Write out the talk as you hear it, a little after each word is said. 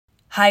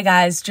Hi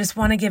guys, just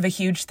want to give a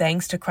huge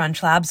thanks to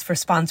Crunch Labs for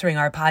sponsoring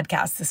our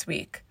podcast this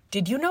week.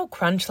 Did you know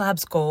Crunch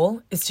Labs'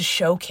 goal is to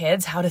show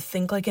kids how to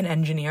think like an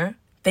engineer?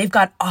 They've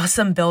got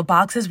awesome build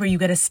boxes where you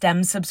get a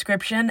STEM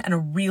subscription and a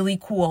really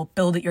cool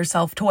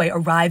build-it-yourself toy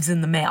arrives in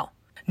the mail.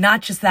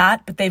 Not just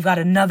that, but they've got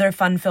another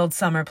fun-filled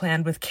summer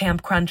planned with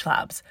Camp Crunch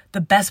Labs.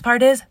 The best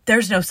part is,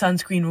 there's no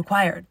sunscreen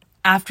required.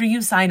 After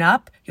you sign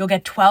up, you'll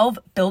get 12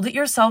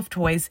 build-it-yourself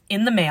toys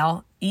in the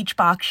mail, each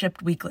box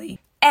shipped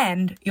weekly.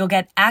 And you'll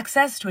get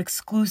access to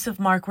exclusive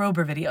Mark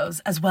Rober videos,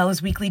 as well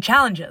as weekly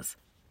challenges.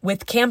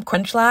 With Camp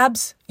Crunch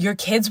Labs, your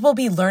kids will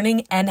be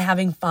learning and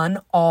having fun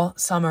all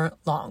summer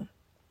long.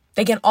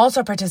 They can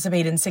also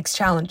participate in 6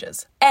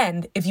 challenges.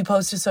 And if you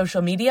post to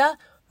social media,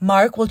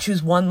 Mark will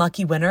choose one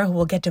lucky winner who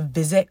will get to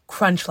visit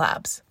Crunch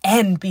Labs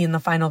and be in the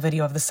final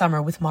video of the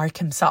summer with Mark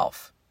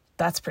himself.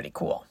 That's pretty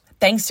cool.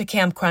 Thanks to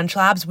Camp Crunch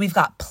Labs, we've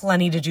got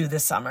plenty to do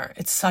this summer.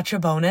 It's such a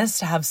bonus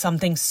to have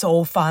something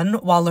so fun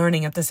while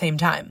learning at the same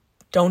time.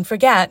 Don't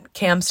forget,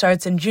 camp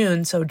starts in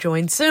June, so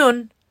join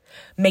soon.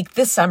 Make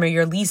this summer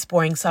your least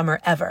boring summer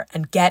ever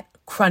and get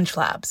Crunch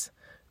Labs.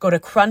 Go to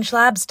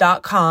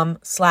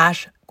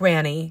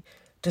crunchlabs.com/granny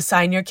to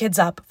sign your kids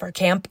up for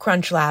Camp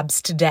Crunch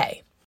Labs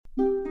today.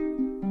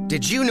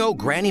 Did you know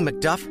Granny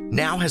McDuff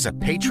now has a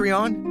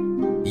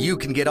Patreon? You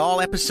can get all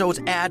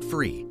episodes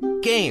ad-free,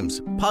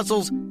 games,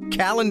 puzzles,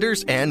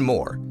 calendars, and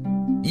more.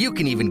 You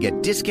can even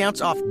get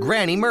discounts off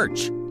Granny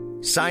merch.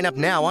 Sign up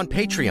now on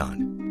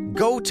Patreon.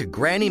 Go to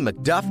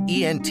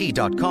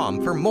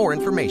GrannyMcDuffENT.com for more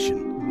information.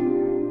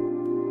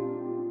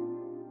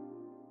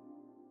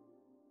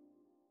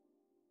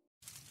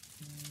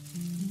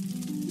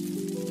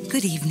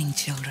 Good evening,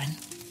 children.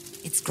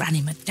 It's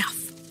Granny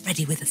McDuff,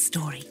 ready with a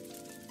story.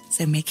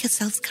 So make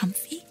yourselves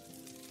comfy,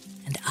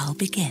 and I'll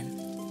begin.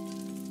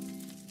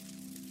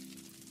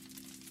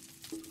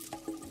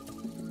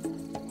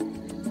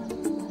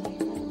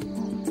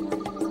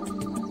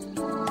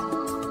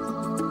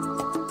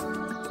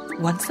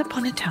 Once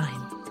upon a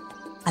time,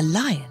 a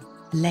lion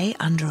lay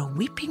under a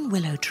weeping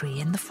willow tree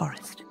in the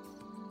forest.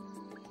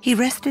 He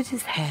rested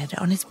his head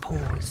on his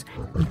paws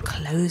and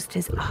closed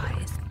his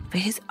eyes for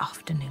his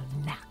afternoon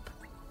nap.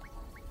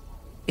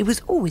 It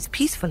was always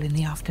peaceful in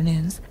the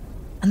afternoons,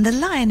 and the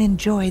lion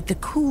enjoyed the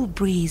cool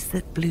breeze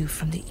that blew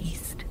from the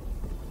east.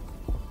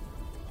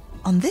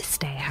 On this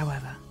day,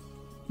 however,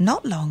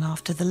 not long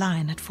after the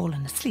lion had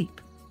fallen asleep,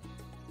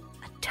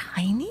 a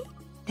tiny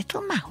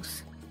little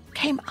mouse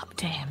came up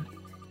to him.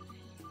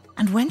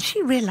 And when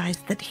she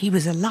realized that he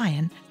was a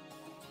lion,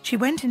 she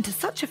went into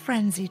such a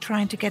frenzy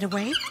trying to get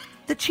away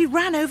that she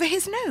ran over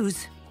his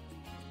nose.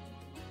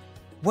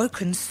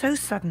 Woken so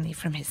suddenly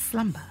from his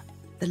slumber,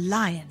 the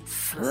lion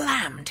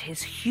slammed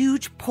his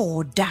huge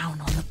paw down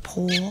on the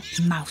poor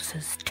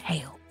mouse's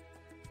tail.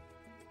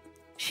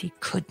 She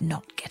could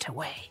not get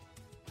away.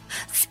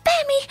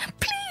 "Spare me,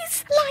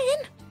 please,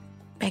 lion,"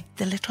 begged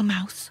the little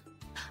mouse.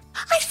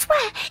 "I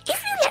swear,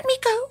 if you let me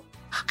go,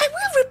 I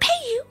will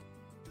repay you."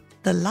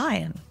 The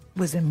lion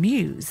was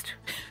amused.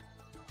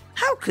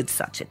 How could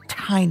such a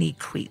tiny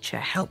creature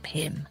help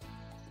him?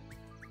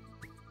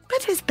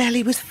 But his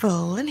belly was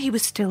full and he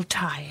was still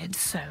tired,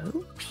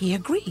 so he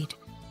agreed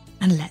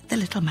and let the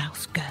little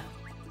mouse go.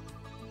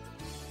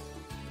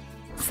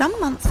 Some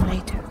months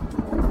later,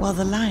 while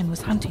the lion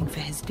was hunting for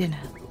his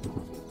dinner,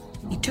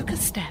 he took a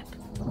step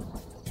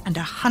and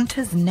a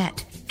hunter's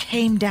net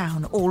came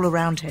down all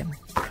around him.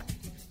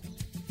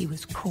 He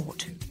was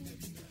caught.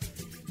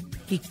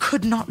 He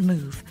could not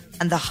move,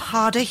 and the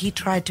harder he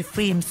tried to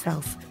free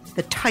himself,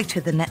 the tighter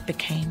the net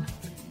became.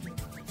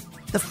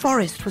 The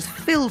forest was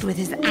filled with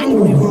his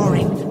angry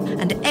roaring,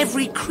 and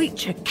every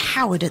creature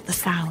cowered at the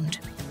sound.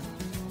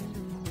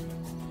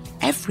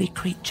 Every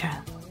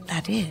creature,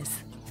 that is,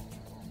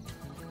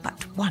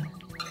 but one.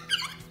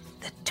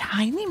 The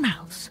tiny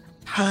mouse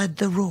heard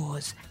the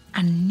roars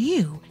and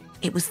knew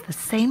it was the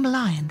same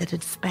lion that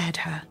had spared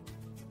her.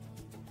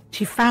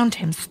 She found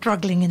him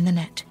struggling in the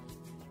net.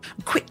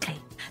 Quickly,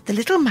 the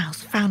little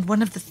mouse found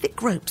one of the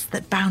thick ropes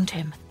that bound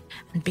him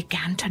and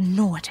began to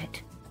gnaw at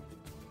it.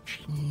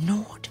 She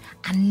gnawed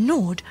and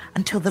gnawed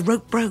until the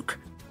rope broke.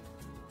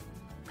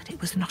 But it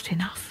was not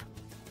enough.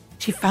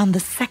 She found the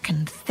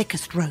second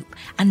thickest rope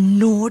and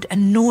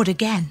gnawed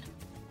again.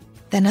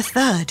 Then a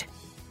third.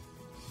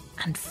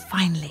 And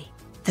finally,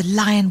 the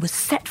lion was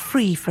set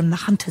free from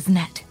the hunter's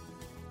net.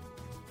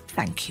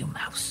 "Thank you,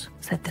 mouse,"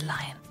 said the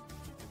lion.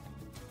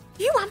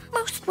 "You are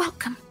most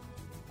welcome.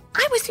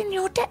 I was in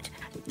your debt.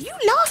 You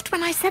laughed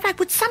when I said I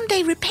would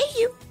someday repay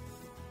you.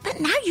 But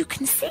now you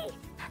can see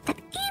that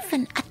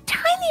even a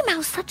tiny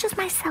mouse such as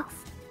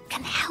myself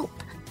can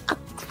help a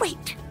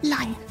great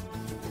lion."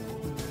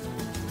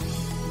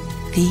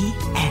 The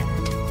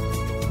end.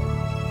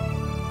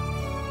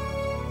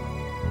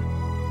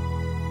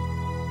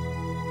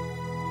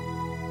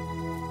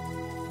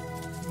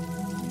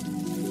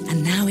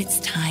 And now it's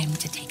time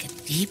to take a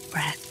deep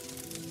breath,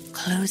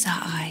 close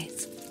our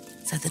eyes,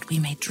 so that we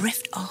may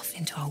drift off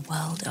into a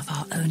world of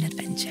our own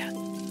adventure.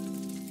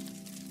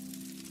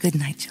 Good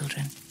night,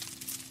 children.